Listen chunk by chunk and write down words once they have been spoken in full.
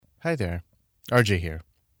Hi there, RJ here.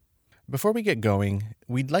 Before we get going,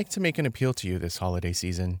 we'd like to make an appeal to you this holiday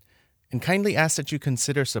season and kindly ask that you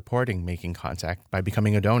consider supporting Making Contact by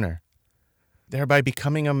becoming a donor, thereby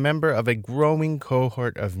becoming a member of a growing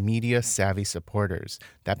cohort of media-savvy supporters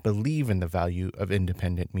that believe in the value of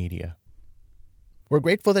independent media. We're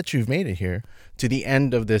grateful that you've made it here to the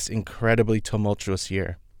end of this incredibly tumultuous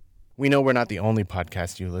year. We know we're not the only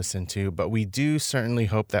podcast you listen to, but we do certainly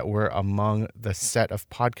hope that we're among the set of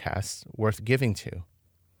podcasts worth giving to.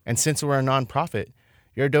 And since we're a nonprofit,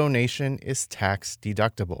 your donation is tax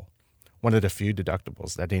deductible, one of the few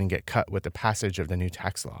deductibles that didn't get cut with the passage of the new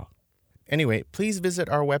tax law. Anyway, please visit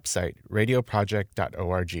our website,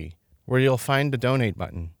 radioproject.org, where you'll find the donate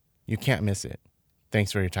button. You can't miss it.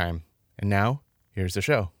 Thanks for your time. And now, here's the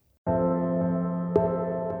show.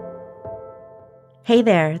 Hey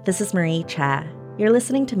there, this is Marie Choi. You're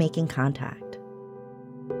listening to Making Contact.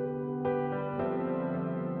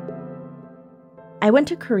 I went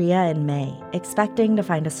to Korea in May, expecting to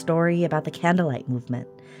find a story about the candlelight movement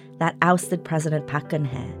that ousted President Park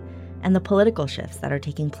Geun-hye and the political shifts that are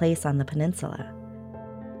taking place on the peninsula.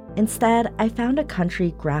 Instead, I found a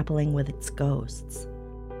country grappling with its ghosts.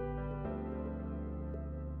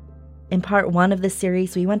 In part one of this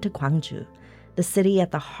series, we went to Gwangju, the city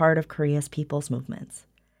at the heart of Korea's people's movements.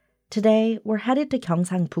 Today, we're headed to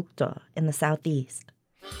Gyeongsangbuk-do in the southeast.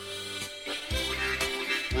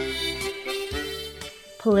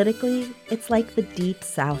 Politically, it's like the deep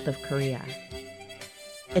south of Korea.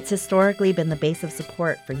 It's historically been the base of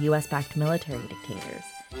support for U.S.-backed military dictators.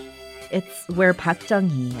 It's where Park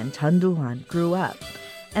Chung-hee and Chun Do-hwan grew up,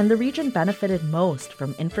 and the region benefited most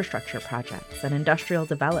from infrastructure projects and industrial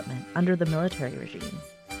development under the military regimes.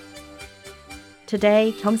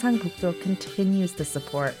 Today, Gyeongsangbuk-do continues to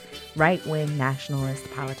support right-wing nationalist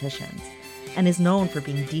politicians and is known for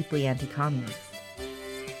being deeply anti-communist.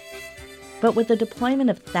 But with the deployment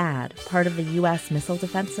of THAAD, part of the U.S. missile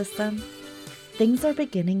defense system, things are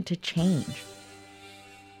beginning to change.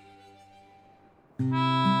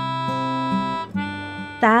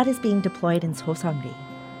 THAAD is being deployed in Soseongri,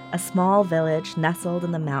 a small village nestled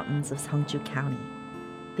in the mountains of Seongju County.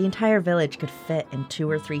 The entire village could fit in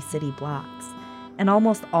 2 or 3 city blocks, and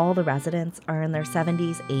almost all the residents are in their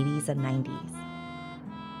 70s, 80s, and 90s.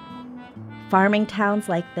 Farming towns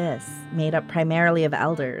like this, made up primarily of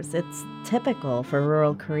elders, it's typical for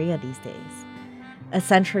rural Korea these days. A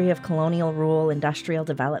century of colonial rule, industrial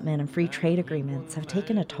development, and free trade agreements have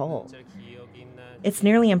taken a toll. It's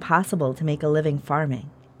nearly impossible to make a living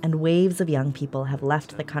farming, and waves of young people have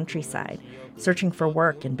left the countryside, searching for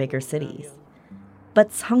work in bigger cities.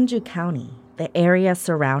 But Seongju County, the area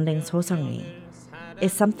surrounding Soseongri,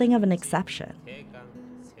 is something of an exception.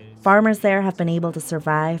 Farmers there have been able to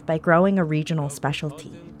survive by growing a regional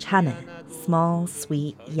specialty, chane, small,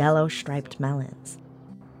 sweet, yellow-striped melons.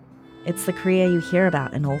 It's the Korea you hear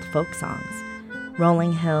about in old folk songs: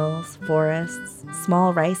 rolling hills, forests,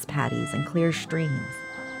 small rice paddies, and clear streams.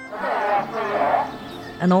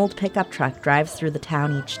 An old pickup truck drives through the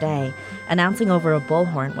town each day, announcing over a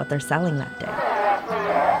bullhorn what they're selling that day.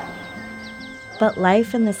 But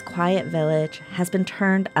life in this quiet village has been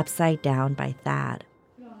turned upside down by THAAD.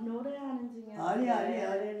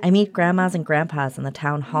 I meet grandmas and grandpas in the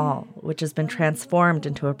town hall, which has been transformed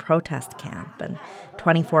into a protest camp and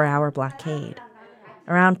 24-hour blockade.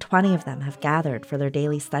 Around 20 of them have gathered for their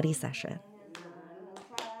daily study session.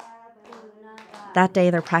 That day,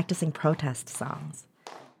 they're practicing protest songs.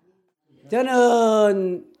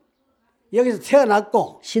 저는 여기서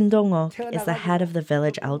태어났고 Shin Dong-ok is the head of the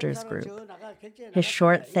village elders group. His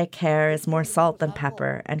short, thick hair is more salt than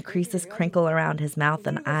pepper, and creases crinkle around his mouth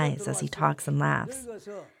and eyes as he talks and laughs.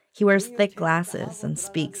 He wears thick glasses and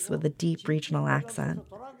speaks with a deep regional accent.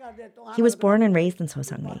 He was born and raised in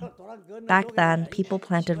Soseongri. Back then, people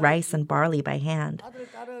planted rice and barley by hand,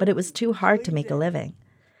 but it was too hard to make a living.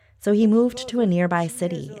 So he moved to a nearby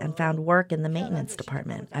city and found work in the maintenance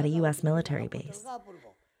department at a U.S. military base.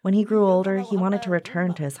 When he grew older, he wanted to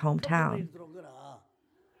return to his hometown.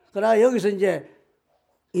 그러나 여기서 이제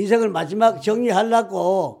인생을 마지막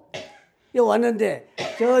정리하려고 여기 왔는데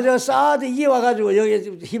저 사드 이에 와가지고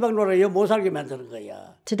여기 희망로를 여기 못 살게 만드는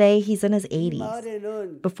거야. Today, he's in his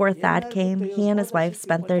 80s. Before THAAD came, he and his wife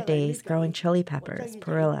spent their days growing chili peppers,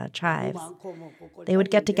 perilla, chives. They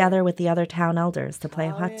would get together with the other town elders to play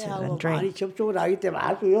hwatsu and drink. 많이 접촉을 하기 때문에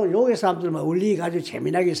아주 여기 사람들만 울리가지고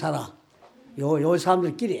재미나게 살아. 요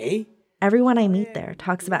사람들끼리. Everyone I meet there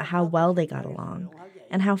talks about how well they got along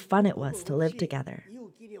and how fun it was to live together.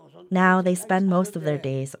 Now they spend most of their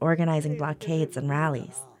days organizing blockades and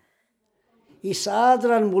rallies. 이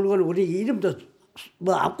사드라는 물건을 우리 이름도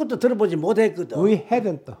뭐 아무것도 들어보지 못했거든. We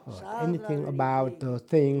hadn't heard anything about the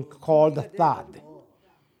thing called THAAD.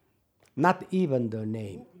 Not even the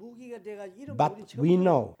name. But we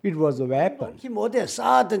know it was a weapon. 못해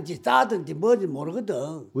싸든지 따든지 뭔지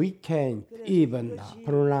모르거든. We can't even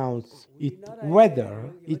pronounce it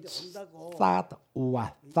whether it's THAAD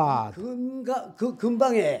or THAAD.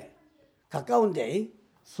 근방에 가까운데.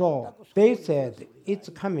 So they said it's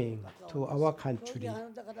coming to our country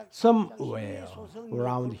somewhere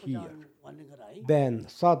around here. Then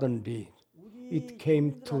suddenly it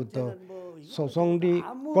came to the Soseongri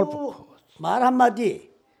golf course. 말 한마디,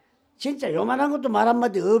 진짜 요만한 것도 말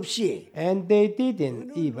한마디 없이. And they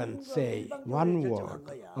didn't even say one word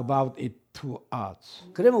about it to us.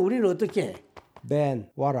 그러면 우리는 어떻게 해? Then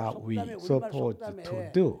what are we supposed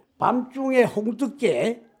to do? 밤중에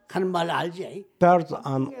홍두깨 하는 말 알지? There's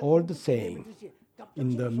an old saying,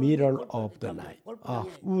 in the middle of the night, a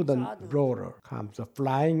wooden roller comes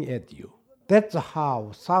flying at you. That's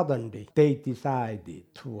how suddenly they decided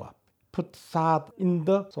to put THAAD in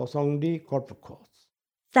the Soseongri golf course.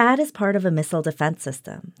 THAAD is part of a missile defense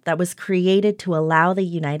system that was created to allow the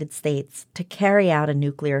United States to carry out a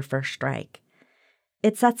nuclear first strike.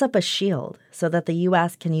 It sets up a shield so that the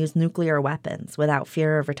U.S. can use nuclear weapons without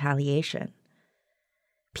fear of retaliation.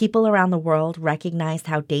 People around the world recognized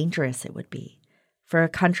how dangerous it would be for a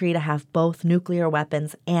country to have both nuclear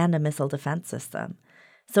weapons and a missile defense system.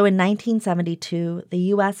 So in 1972, the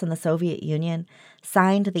U.S. and the Soviet Union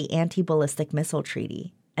signed the Anti-Ballistic Missile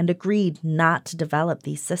Treaty and agreed not to develop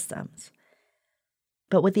these systems.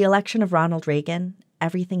 But with the election of Ronald Reagan,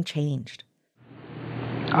 everything changed.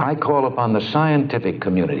 I call upon the scientific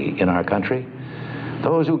community in our country,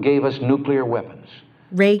 those who gave us nuclear weapons.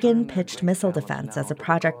 Reagan pitched missile defense as a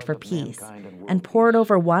project for peace and poured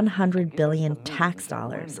over $100 billion tax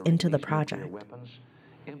dollars into the project.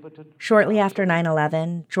 Shortly after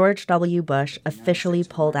 9/11, George W. Bush officially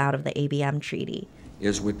pulled out of the ABM treaty.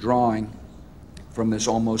 Is withdrawing from this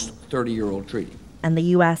almost 30-year-old treaty. And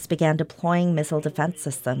the U.S. began deploying missile defense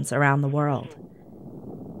systems around the world.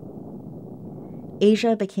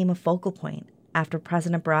 Asia became a focal point after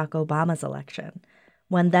President Barack Obama's election,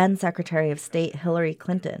 when then-Secretary of State Hillary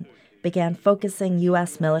Clinton began focusing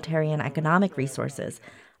U.S. military and economic resources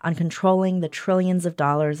on controlling the trillions of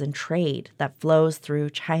dollars in trade that flows through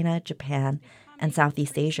China, Japan, and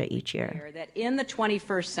Southeast Asia each year. That in the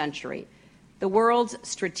 21st century, the world's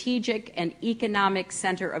strategic and economic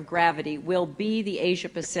center of gravity will be the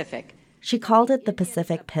Asia-Pacific. She called it the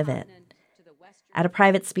Pacific Pivot. At a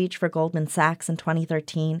private speech for Goldman Sachs in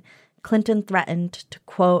 2013, Clinton threatened to,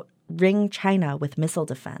 quote, ring China with missile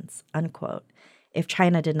defense, unquote, if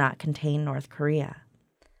China did not contain North Korea.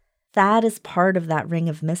 THAAD is part of that ring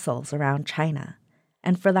of missiles around China,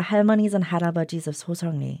 and for the 할머니s and 할아버지s of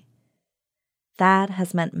Soseongri, THAAD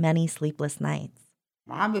has meant many sleepless nights.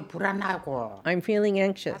 I'm feeling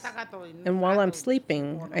anxious, and while I'm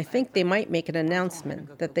sleeping, I think they might make an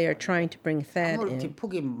announcement that they are trying to bring THAAD in,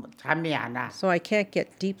 so I can't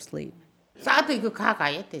get deep sleep.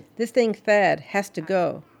 This thing THAAD has to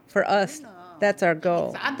go. For us, that's our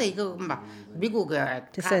goal, to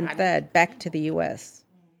send THAAD back to the U.S.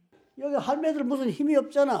 여기 할매들 무슨 힘이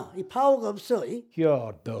없잖아. 이 파워가 없어.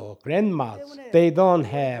 Here, the grandmas, they don't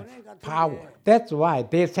have power. That's why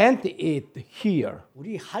they sent it here.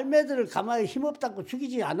 우리 할매들을 가만히 힘 없다고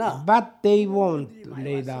죽이지 않아. But they won't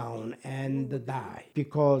lay down and die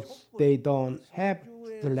because they don't have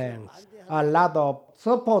strength. A lot of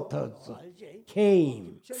supporters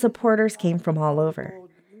came. Supporters came from all over.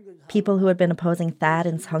 People who had been opposing THAAD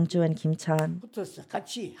in Seongju and Kimcheon,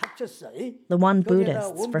 the Won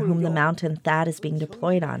Buddhists for whom the mountain THAAD is being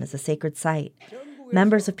deployed on is a sacred site,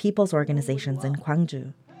 members of people's organizations in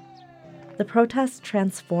Gwangju. The protests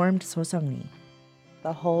transformed Soseongri.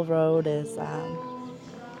 The whole road is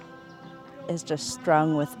just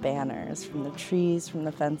strung with banners from the trees, from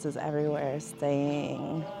the fences everywhere,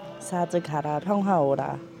 saying "사드 가라, 평화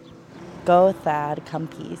오라," "Go THAAD, come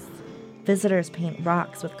peace." Visitors paint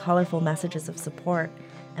rocks with colorful messages of support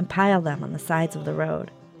and pile them on the sides of the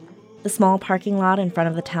road. The small parking lot in front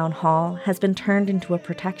of the town hall has been turned into a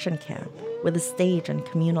protection camp with a stage and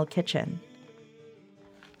communal kitchen.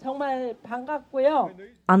 On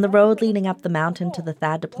the road leading up the mountain to the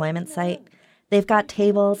THAAD deployment site, they've got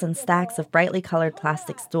tables and stacks of brightly colored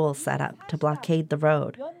plastic stools set up to blockade the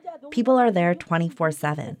road. People are there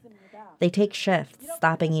 24/7. They take shifts,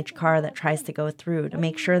 stopping each car that tries to go through to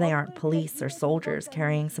make sure they aren't police or soldiers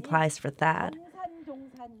carrying supplies for THAAD.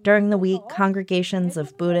 During the week, congregations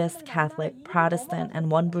of Buddhist, Catholic, Protestant,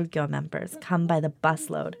 and Wonbulgyo members come by the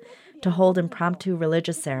busload to hold impromptu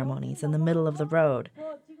religious ceremonies in the middle of the road.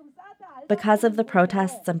 Because of the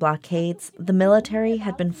protests and blockades, the military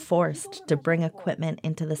had been forced to bring equipment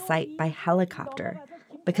into the site by helicopter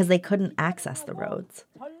because they couldn't access the roads.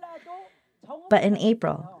 But in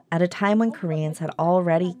April, at a time when Koreans had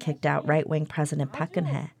already kicked out right-wing President Park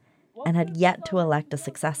Geun-hye and had yet to elect a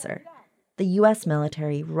successor, the U.S.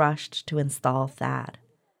 military rushed to install THAAD.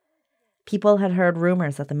 People had heard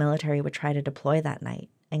rumors that the military would try to deploy that night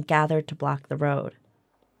and gathered to block the road.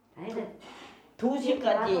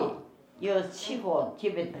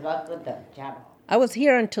 I was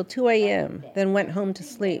here until 2 a.m., then went home to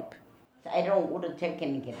sleep.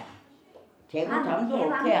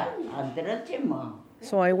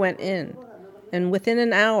 So I went in, and within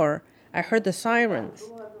an hour, I heard the sirens.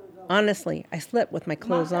 Honestly, I slept with my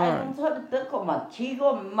clothes on.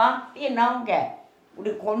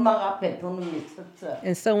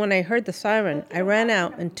 And so when I heard the siren, I ran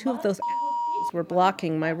out, and two of those were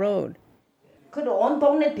blocking my road. They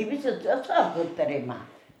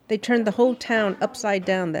turned the whole town upside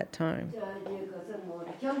down that time.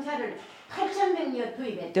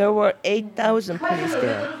 There were 8,000 police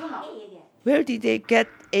there. Where did they get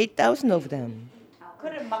 8,000 of them?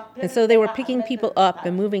 And so they were picking people up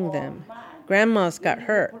and moving them. Grandmas got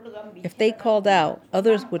hurt. If they called out,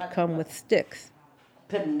 others would come with sticks.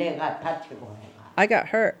 I got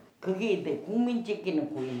hurt.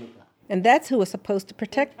 And that's who was supposed to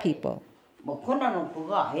protect people.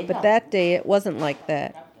 But that day it wasn't like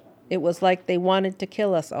that. It was like they wanted to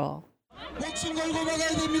kill us all.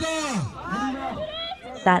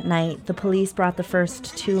 That night, the police brought the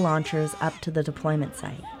first 2 launchers up to the deployment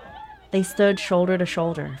site. They stood shoulder to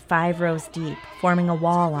shoulder, 5 rows deep, forming a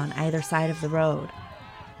wall on either side of the road.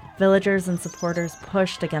 Villagers and supporters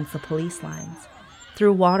pushed against the police lines,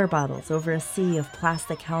 threw water bottles over a sea of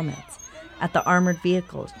plastic helmets at the armored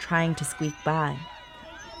vehicles trying to squeak by.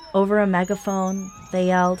 Over a megaphone, they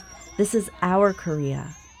yelled, "This is our Korea."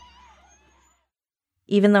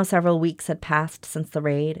 Even though several weeks had passed since the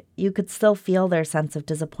raid, you could still feel their sense of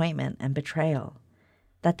disappointment and betrayal,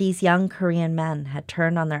 that these young Korean men had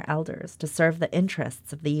turned on their elders to serve the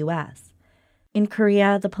interests of the U.S. In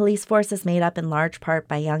Korea, the police force is made up in large part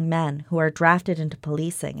by young men who are drafted into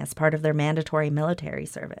policing as part of their mandatory military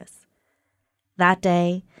service. That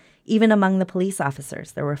day, even among the police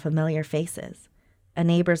officers, there were familiar faces, a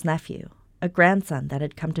neighbor's nephew, a grandson that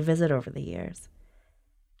had come to visit over the years.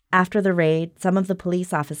 After the raid, some of the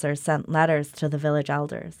police officers sent letters to the village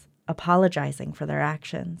elders, apologizing for their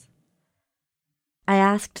actions. I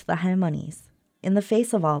asked the 할머니es, in the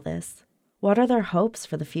face of all this, what are their hopes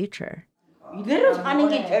for the future?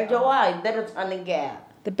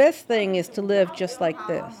 The best thing is to live just like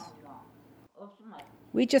this.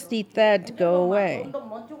 We just need THAAD to go away,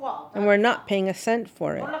 and we're not paying a cent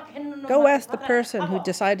for it. Go ask the person who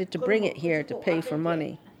decided to bring it here to pay for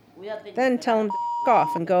money. Then tell them to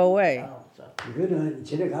off and go away.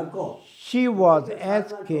 She was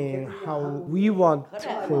asking how we want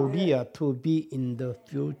Korea to be in the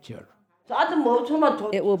future.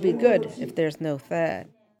 It will be good if there's no THAAD.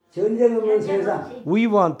 We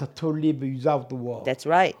want to live without war. That's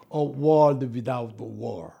right. A world without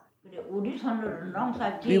war.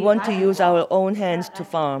 We want to use our own hands to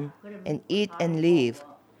farm and eat and live,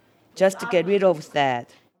 just to get rid of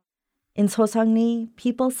that. In Soseongri,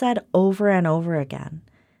 people said over and over again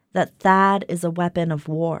that THAAD is a weapon of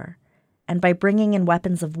war, and by bringing in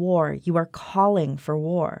weapons of war, you are calling for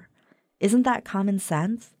war. Isn't that common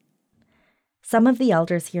sense? Some of the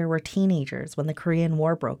elders here were teenagers when the Korean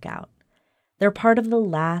War broke out. They're part of the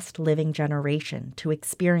last living generation to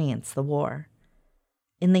experience the war.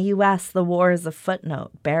 In the U.S., the war is a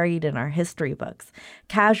footnote buried in our history books,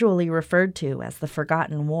 casually referred to as the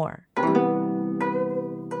Forgotten War.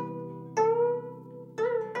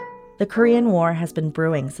 The Korean War has been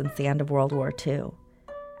brewing since the end of World War II.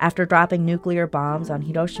 After dropping nuclear bombs on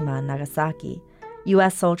Hiroshima and Nagasaki,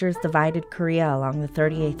 U.S. soldiers divided Korea along the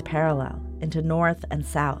 38th parallel into North and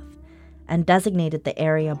South and designated the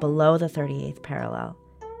area below the 38th parallel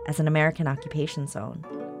as an American occupation zone.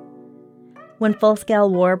 When full-scale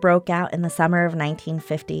war broke out in the summer of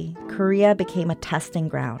 1950, Korea became a testing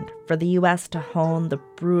ground for the U.S. to hone the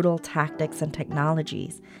brutal tactics and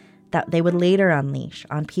technologies that they would later unleash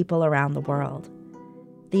on people around the world.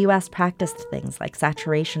 The U.S. practiced things like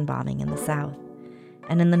saturation bombing in the South,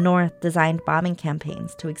 and in the North designed bombing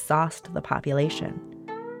campaigns to exhaust the population.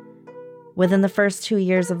 Within the first 2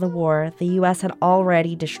 years of the war, the U.S. had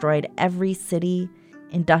already destroyed every city,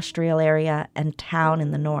 industrial area, and town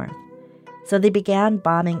in the North, so they began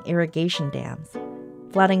bombing irrigation dams,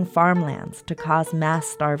 flooding farmlands to cause mass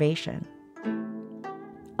starvation.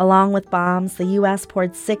 Along with bombs, the U.S.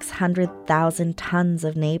 poured 600,000 tons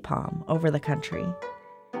of napalm over the country.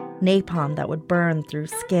 Napalm that would burn through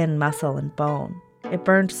skin, muscle, and bone. It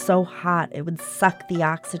burned so hot it would suck the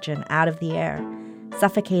oxygen out of the air,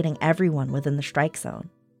 suffocating everyone within the strike zone.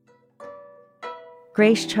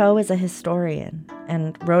 Grace Cho is a historian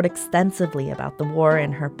and wrote extensively about the war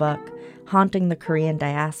in her book, Haunting the Korean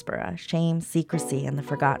Diaspora: Shame, Secrecy, and the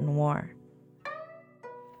Forgotten War.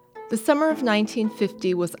 The summer of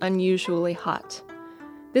 1950 was unusually hot.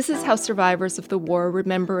 This is how survivors of the war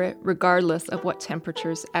remember it, regardless of what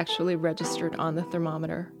temperatures actually registered on the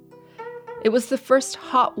thermometer. It was the first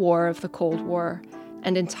hot war of the Cold War,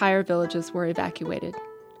 and entire villages were evacuated.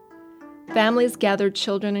 Families gathered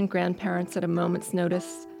children and grandparents at a moment's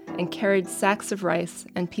notice and carried sacks of rice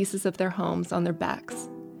and pieces of their homes on their backs.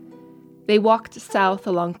 They walked south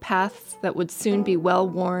along paths that would soon be well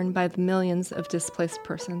worn by the millions of displaced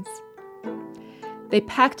persons. They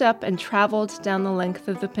packed up and traveled down the length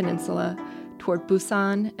of the peninsula toward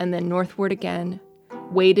Busan and then northward again,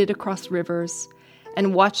 waded across rivers,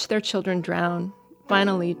 and watched their children drown,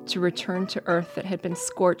 finally to return to earth that had been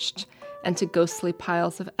scorched and to ghostly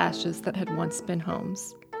piles of ashes that had once been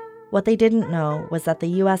homes. What they didn't know was that the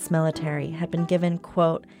U.S. military had been given,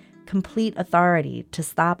 quote, complete authority to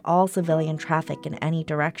stop all civilian traffic in any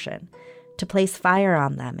direction, to place fire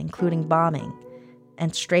on them, including bombing,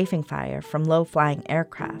 and strafing fire from low-flying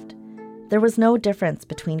aircraft. There was no difference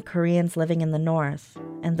between Koreans living in the north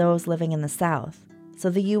and those living in the south, so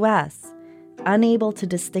the U.S., unable to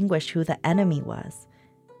distinguish who the enemy was,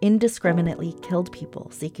 indiscriminately killed people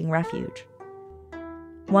seeking refuge.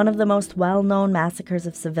 One of the most well-known massacres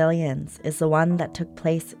of civilians is the one that took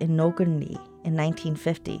place in Nogunri in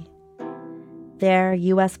 1950. There,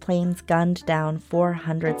 U.S. planes gunned down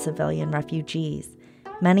 400 civilian refugees,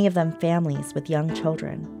 many of them families with young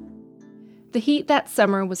children. The heat that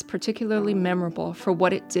summer was particularly memorable for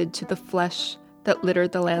what it did to the flesh that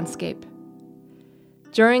littered the landscape.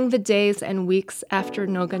 During the days and weeks after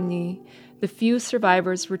Nogunri, the few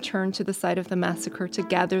survivors returned to the site of the massacre to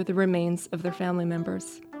gather the remains of their family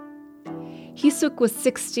members. Hee-suk was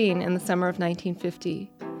 16 in the summer of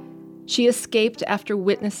 1950. She escaped after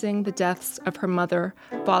witnessing the deaths of her mother,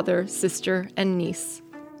 father, sister, and niece.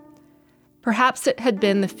 Perhaps it had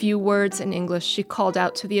been the few words in English she called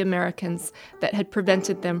out to the Americans that had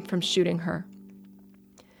prevented them from shooting her.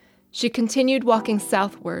 She continued walking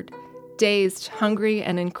southward, dazed, hungry,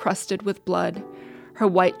 and encrusted with blood, her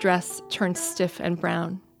white dress turned stiff and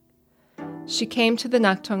brown. She came to the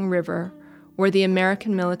Naktung River, where the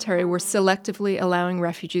American military were selectively allowing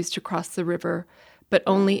refugees to cross the river, but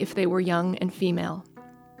only if they were young and female.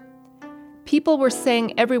 People were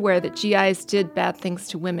saying everywhere that GIs did bad things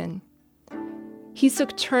to women.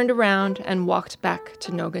 Hee-suk turned around and walked back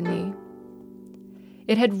to Nogunri.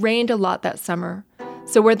 It had rained a lot that summer,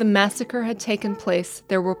 so where the massacre had taken place,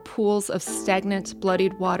 there were pools of stagnant,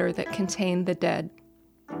 bloodied water that contained the dead.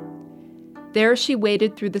 There she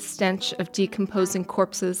waded through the stench of decomposing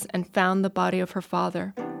corpses and found the body of her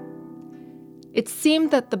father. It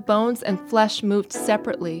seemed that the bones and flesh moved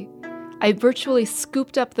separately. I virtually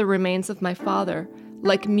scooped up the remains of my father,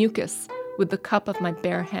 like mucus, with the cup of my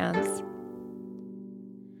bare hands.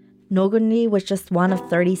 Nogunri was just one of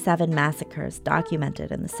 37 massacres documented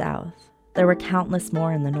in the South. There were countless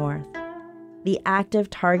more in the North. The active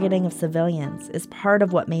targeting of civilians is part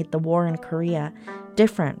of what made the war in Korea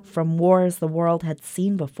different from wars the world had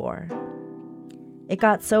seen before. It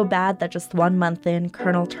got so bad that just 1 month in,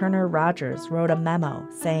 Colonel Turner Rogers wrote a memo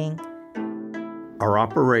saying, "Our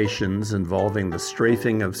operations involving the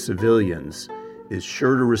strafing of civilians is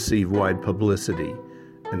sure to receive wide publicity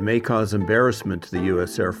and may cause embarrassment to the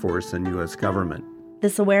U.S. Air Force and U.S. government."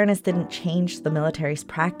 This awareness didn't change the military's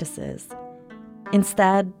practices.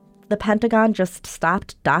 Instead, the Pentagon just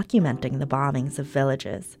stopped documenting the bombings of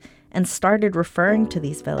villages and started referring to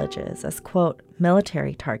these villages as, quote,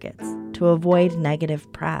 military targets to avoid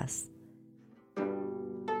negative press.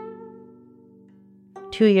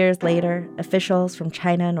 2 years later, officials from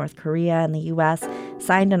China, North Korea, and the U.S.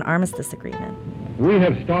 signed an armistice agreement. We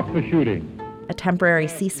have stopped the shooting. A temporary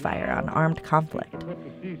ceasefire on armed conflict.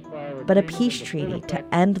 But a peace treaty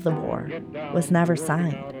to end the war was never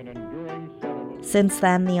signed. Since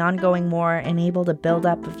then, the ongoing war enabled a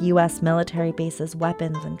buildup of U.S. military bases,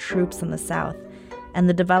 weapons, and troops in the South, and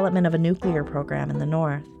the development of a nuclear program in the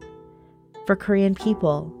North. For Korean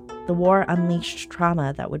people, the war unleashed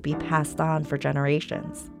trauma that would be passed on for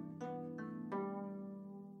generations.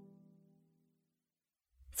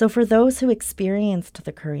 So for those who experienced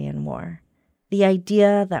the Korean War, the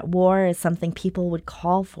idea that war is something people would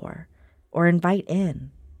call for or invite in,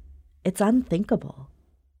 it's unthinkable.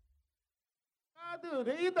 In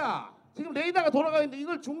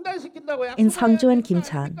Seongju and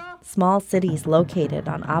Kimcheon, small cities located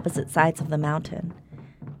on opposite sides of the mountain,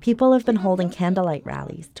 people have been holding candlelight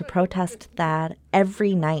rallies to protest THAAD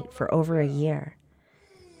every night for over a year.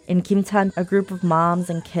 In Kimcheon, a group of moms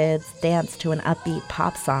and kids dance to an upbeat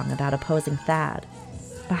pop song about opposing THAAD.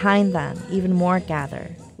 Behind them, even more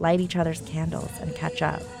gather, light each other's candles, and catch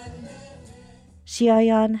up.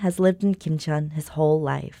 Juyeon has lived in Kimcheon his whole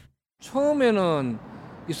life. 처음에는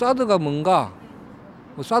이 사드가 뭔가,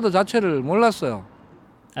 사드 자체를 몰랐어요.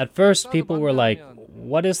 At first, people were like,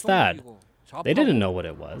 what is THAAD? They didn't know what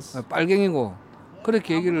it was. 빨갱이고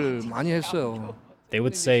그렇게 얘기를 많이 했어요. They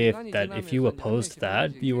would say that if you opposed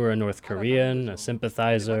THAAD, you were a North Korean, a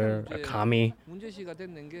sympathizer, a commie.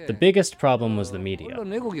 The biggest problem was the media.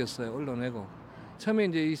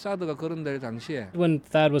 When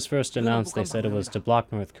THAAD was first announced, they said it was to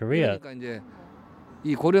block North Korea.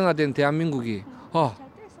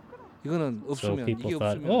 So people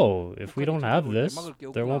thought, oh, if we don't have this,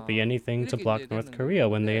 there won't be anything to block North Korea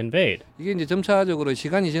when they invade.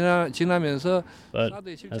 But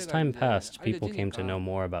as time passed, people came to know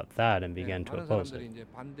more about THAAD and began to oppose it.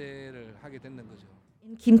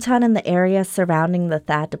 In Kimcheon and the area surrounding the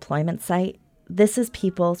THAAD deployment site, this is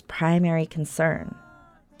people's primary concern,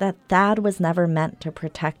 that THAAD was never meant to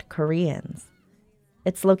protect Koreans.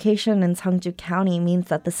 Its location in Seongju County means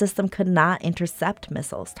that the system could not intercept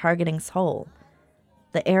missiles targeting Seoul,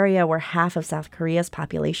 the area where half of South Korea's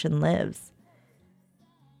population lives.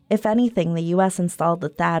 If anything, the U.S. installed the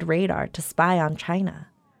THAAD radar to spy on China.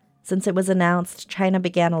 Since it was announced, China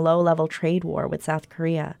began a low-level trade war with South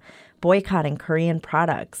Korea, boycotting Korean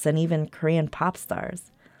products and even Korean pop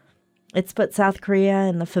stars. It's put South Korea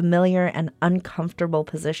in the familiar and uncomfortable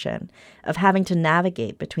position of having to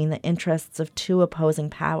navigate between the interests of two opposing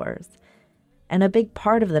powers. And a big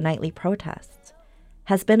part of the nightly protests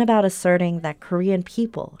has been about asserting that Korean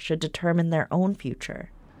people should determine their own future.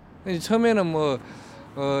 처음에는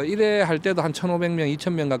일에 할 때도 한 1,500명,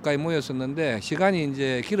 2,000명 가까이 모였었는데 시간이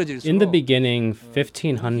이제 길어질수록 In the beginning,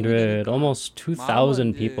 1,500, almost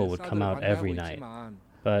 2,000 people would come out every night.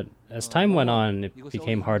 But as time went on, it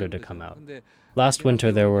became harder to come out. Last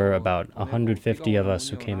winter, there were about 150 of us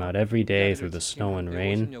who came out every day through the snow and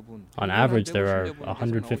rain. On average, there are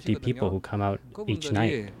 150 people who come out each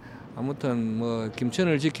night.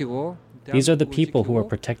 These are the people who are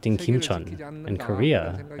protecting Kimcheon and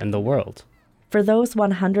Korea and the world. For those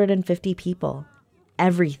 150 people,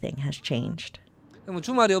 everything has changed.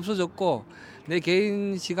 주말이 없어졌고 내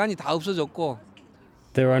개인 시간이 다 없어졌고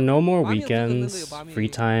There are no more weekends, free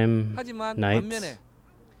time, nights.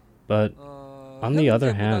 But on the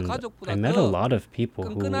other hand, I met a lot of people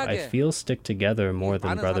who I feel stick together more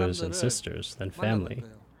than brothers and sisters, than family.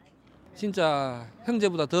 진짜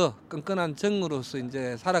형제보다 더 끈끈한 정으로서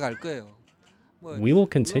이제 살아갈 거예요. We will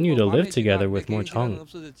continue to live together with more Jung.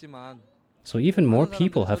 So even more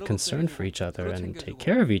people have concern for each other and take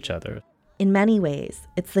care of each other. In many ways,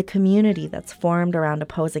 it's the community that's formed around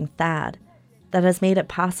opposing THAAD that has made it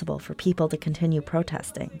possible for people to continue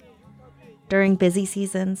protesting. During busy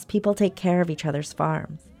seasons, people take care of each other's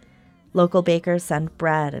farms. Local bakers send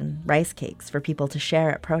bread and rice cakes for people to share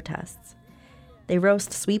at protests. They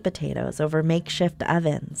roast sweet potatoes over makeshift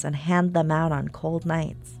ovens and hand them out on cold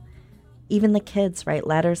nights. Even the kids write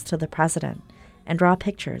letters to the president and draw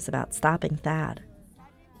pictures about stopping THAAD.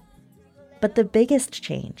 But the biggest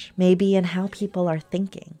change may be in how people are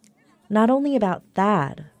thinking, not only about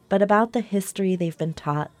THAAD, but about the history they've been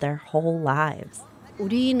taught their whole lives.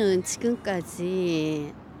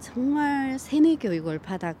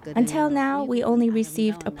 Until now, we only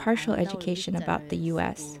received a partial education about the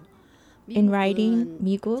U.S. In writing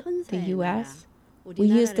미국, the U.S., we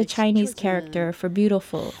use the Chinese character for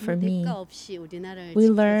beautiful for me. We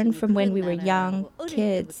learn from when we were young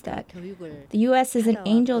kids that the U.S. is an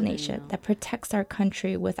angel nation that protects our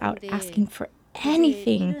country without asking for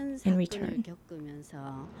anything in return.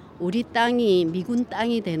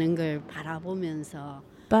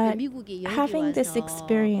 But having this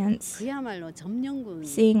experience,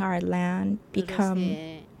 seeing our land become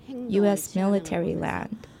U.S. military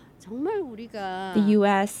land, the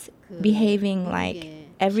U.S. behaving like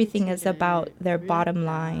everything is about their bottom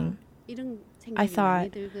line, I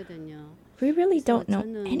thought, we really don't know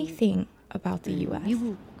anything about the U.S.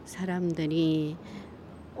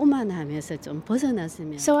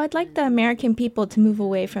 So I'd like the American people to move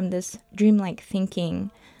away from this dreamlike thinking,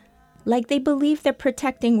 like they believe they're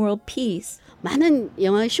protecting world peace. And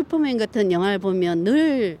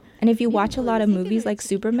if you watch a lot of movies like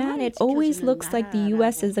Superman, it always looks like the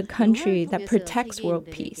U.S. is a country that protects world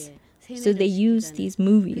peace. So they use these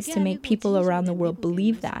movies to make people around the world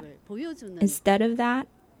believe that. Instead of that,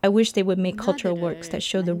 I wish they would make cultural works that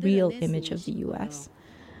show the real image of the U.S.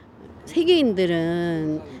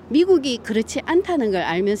 세계인들은 미국이 그렇지 않다는 걸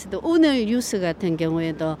알면서도 오늘 뉴스 같은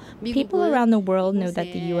경우에도 People around the world know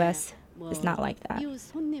that the U.S. is not like that.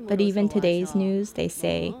 But even today's news, they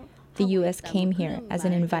say the U.S. came here as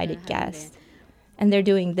an invited guest. And they're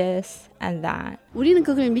doing this and that. 우리는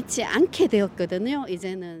그걸 믿지 않게 되었거든요.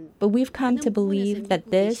 이제는. But we've come to believe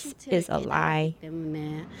that this is a lie.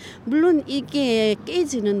 물론 이게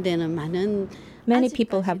깨지는 데는 많은 Many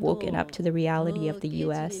people have woken up to the reality of the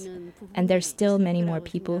U.S., and there's still many more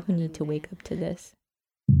people who need to wake up to this.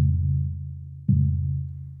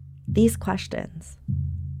 These questions.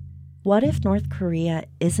 What if North Korea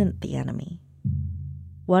isn't the enemy?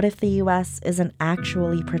 What if the U.S. isn't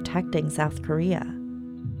actually protecting South Korea?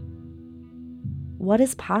 What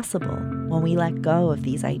is possible when we let go of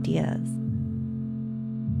these ideas?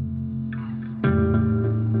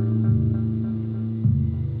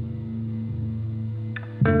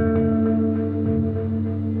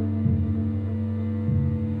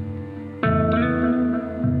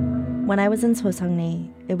 When I was in Soseongri,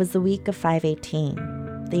 it was the week of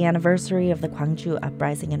 5/18, the anniversary of the Gwangju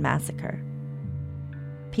uprising and massacre.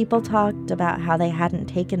 People talked about how they hadn't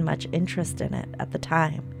taken much interest in it at the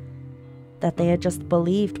time, that they had just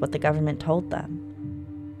believed what the government told them.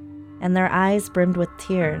 And their eyes brimmed with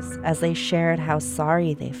tears as they shared how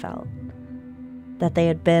sorry they felt, that they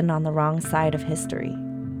had been on the wrong side of history.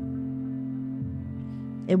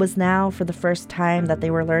 It was now for the first time that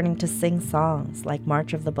they were learning to sing songs like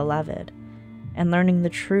March of the Beloved and learning the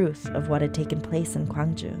truth of what had taken place in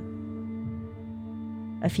Gwangju.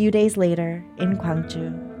 A few days later, in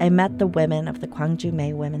Gwangju, I met the women of the Gwangju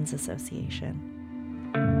May Women's Association.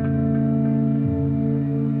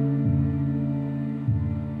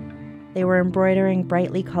 They were embroidering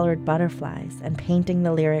brightly colored butterflies and painting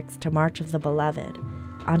the lyrics to March of the Beloved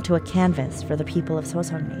onto a canvas for the people of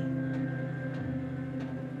Soseongri.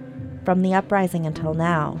 From the uprising until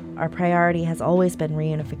now, our priority has always been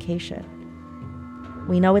reunification.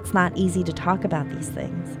 We know it's not easy to talk about these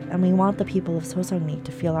things, and we want the people of Soseongri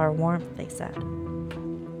to feel our warmth, they said.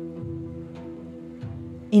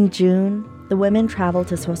 In June, the women traveled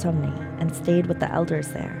to Soseongri and stayed with the elders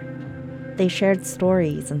there. They shared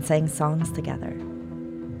stories and sang songs together.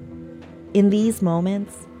 In these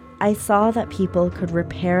moments, I saw that people could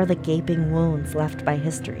repair the gaping wounds left by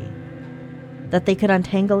history, that they could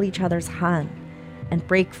untangle each other's han and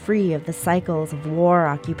break free of the cycles of war,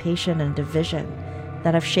 occupation, and division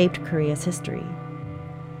that have shaped Korea's history.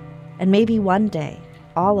 And maybe one day,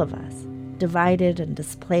 all of us, divided and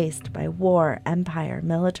displaced by war, empire,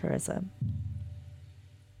 militarism,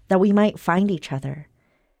 that we might find each other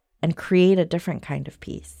and create a different kind of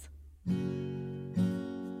peace.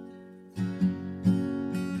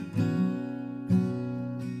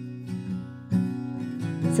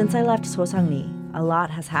 Since I left Soseongri, a lot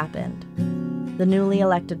has happened. The newly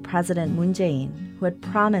elected president Moon Jae-in, who had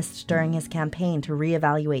promised during his campaign to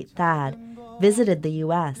reevaluate THAAD, visited the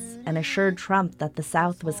U.S. and assured Trump that the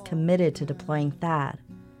South was committed to deploying THAAD.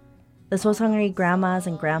 The Soseongri grandmas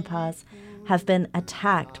and grandpas have been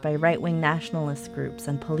attacked by right-wing nationalist groups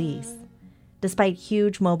and police. Despite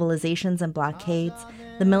huge mobilizations and blockades,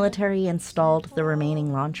 the military installed the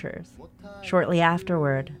remaining launchers. Shortly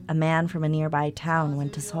afterward, a man from a nearby town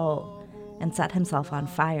went to Seoul and set himself on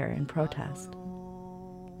fire in protest.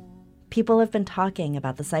 People have been talking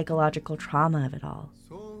about the psychological trauma of it all.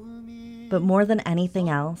 But more than anything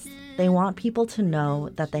else, they want people to know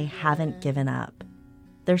that they haven't given up.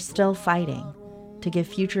 They're still fighting to give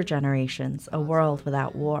future generations a world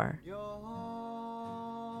without war.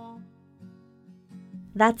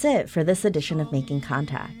 That's it for this edition of Making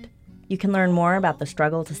Contact. You can learn more about the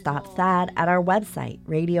struggle to stop THAAD at our website,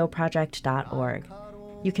 radioproject.org.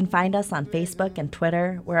 You can find us on Facebook and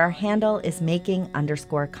Twitter, where our handle is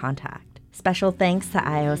making_contact. Special thanks to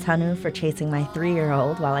Io Sunwoo for chasing my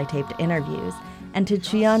 3-year-old while I taped interviews, and to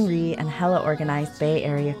Juyeon Rhee and Hella Organized Bay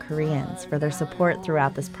Area Koreans for their support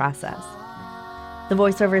throughout this process. The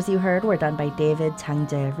voiceovers you heard were done by David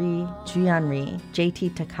Changjae-ri, Juyeon Rhee,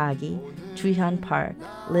 JT Takagi, Juhyun Park,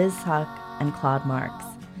 Liz Huck, and Claude Marks.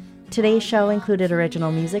 Today's show included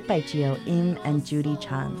original music by Jio Im and Judy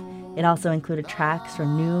Chan. It also included tracks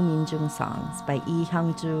from new Minjung songs by Lee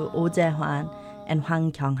Hyungju, Oh Jae-hwan, and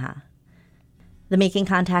Hwang Kyung-ha. The Making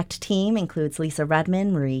Contact team includes Lisa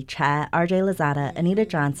Redman, Marie Choi, RJ Lazada, Anita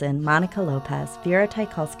Johnson, Monica Lopez, Vera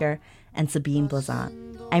Teikulsker, and Sabine Blazant.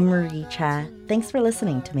 I'm Marie Choi. Thanks for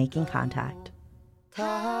listening to Making Contact.